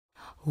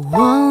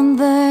One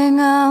thing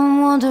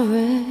I'm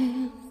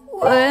wondering,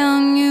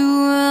 when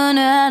you run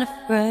out of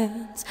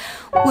friends,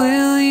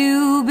 will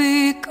you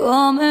be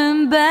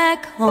coming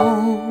back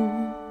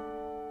home?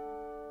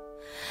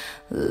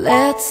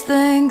 Let's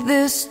think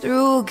this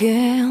through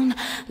again.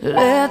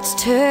 Let's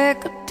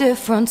take a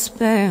different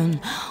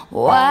spin.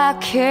 Why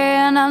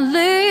can't I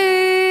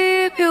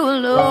leave you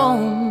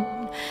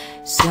alone?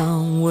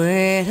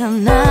 Somewhere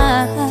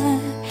tonight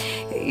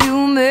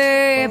you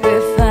may be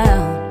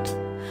found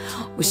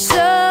with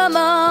some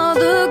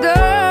other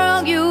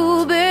girl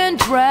you've been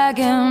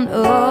dragging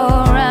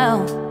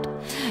around.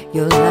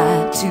 You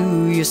lied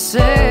to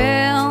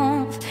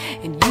yourself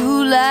and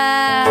you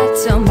lied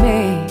to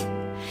me.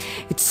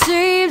 It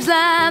seems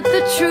like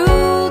the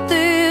truth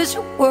is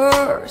your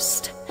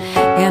worst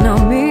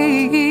enemy.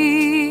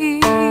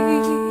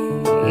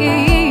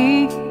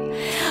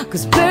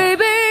 'Cause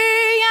baby,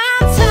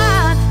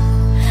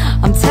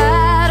 I'm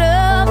tired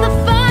of the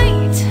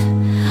fight.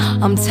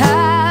 I'm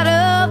tired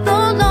of the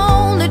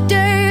lonely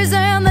days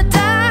and the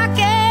dark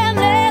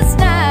endless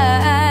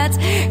nights.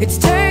 It's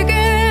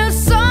taken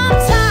some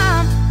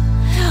time,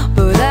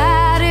 but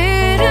I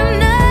didn't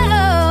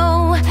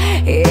know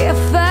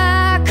if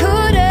I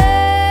could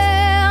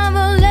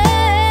ever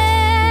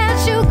let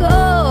you go.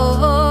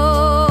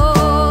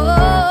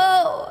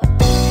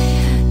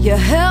 You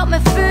helped me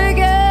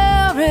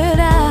figure it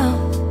out.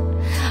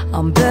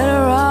 I'm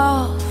better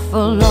off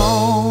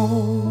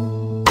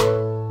alone.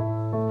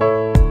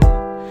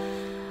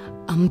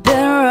 I'm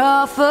better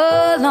off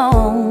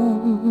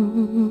alone.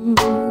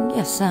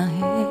 Yes, I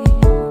am.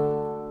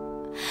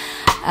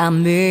 I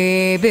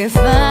may be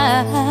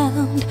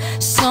found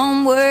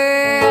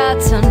somewhere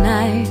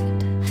tonight,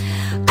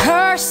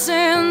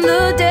 cursing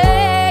the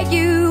day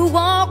you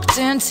walked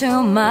into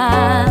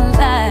my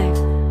life.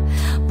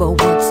 But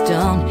what's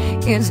done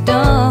is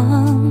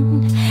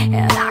done,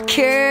 and I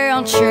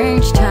can't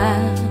change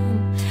time.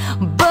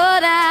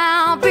 But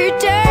I'll be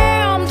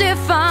damned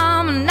if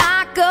I'm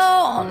not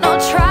gonna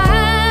try.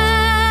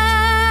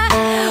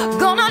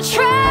 Gonna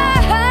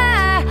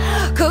try,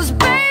 'cause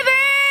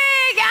baby,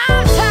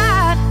 I'm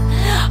tired.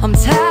 I'm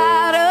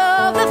tired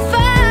of the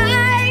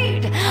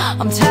fight.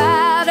 I'm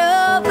tired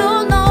of the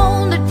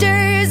lonely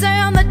days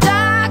and the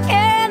dark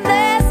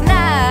endless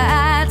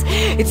nights.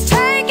 It's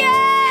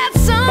taken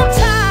some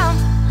time,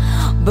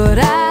 but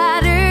I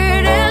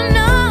didn't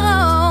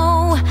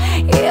know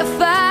if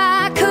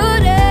I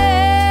could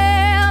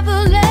ever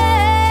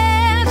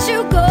let you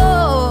go.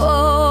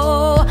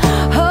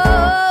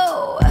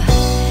 Oh,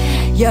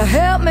 you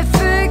helped me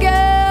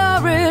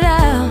figure it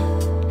out.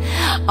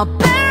 I'm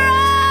better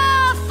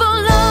off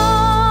alone.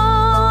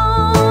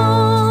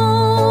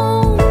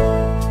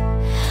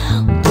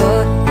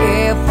 But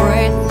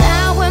every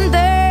now and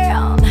then,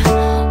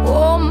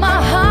 oh, my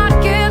heart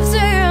gives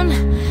in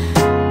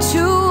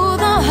to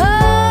the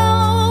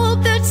hope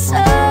that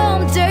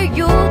someday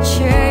you'll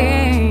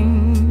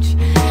change.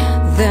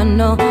 Then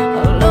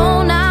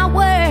alone I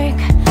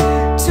wake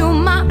to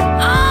my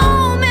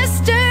own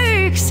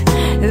mistakes.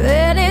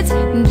 Then it's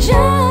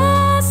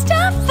just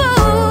a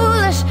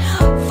foolish,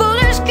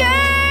 foolish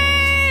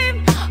game.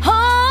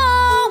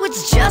 Oh,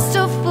 it's just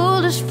a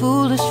foolish,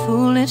 foolish,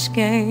 foolish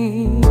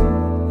game.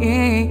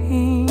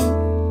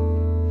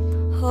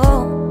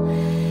 Oh,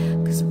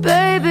 'cause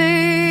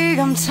baby,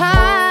 I'm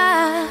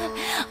tired.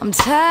 I'm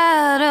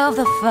tired of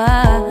the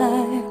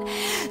fight.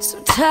 So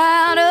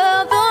tired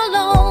of the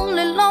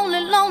lonely,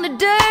 lonely, lonely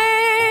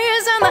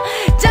days and the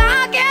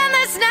dark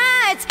endless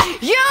nights.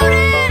 You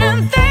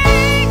didn't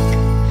think,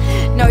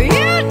 no,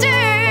 you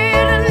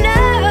didn't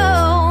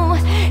know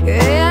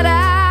that I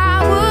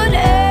would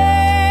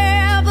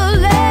ever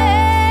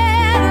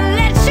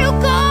let you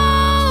go.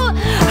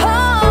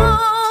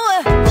 Oh,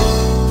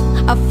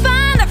 I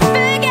finally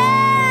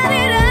figured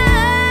it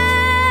out.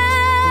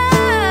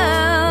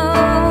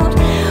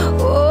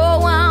 Oh,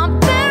 I'm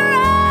better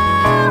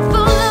off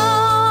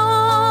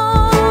alone.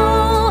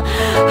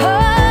 Oh,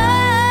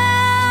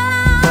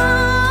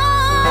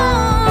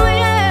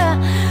 yeah.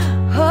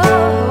 Oh,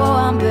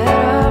 I'm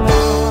better off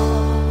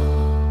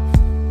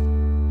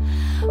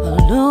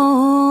alone.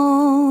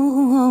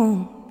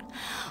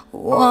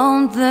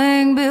 One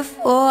thing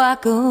before I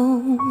go,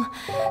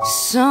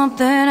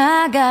 something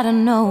I gotta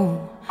know.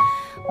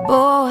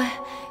 Boy,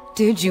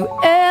 did you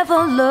ever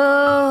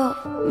love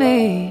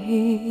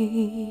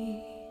me?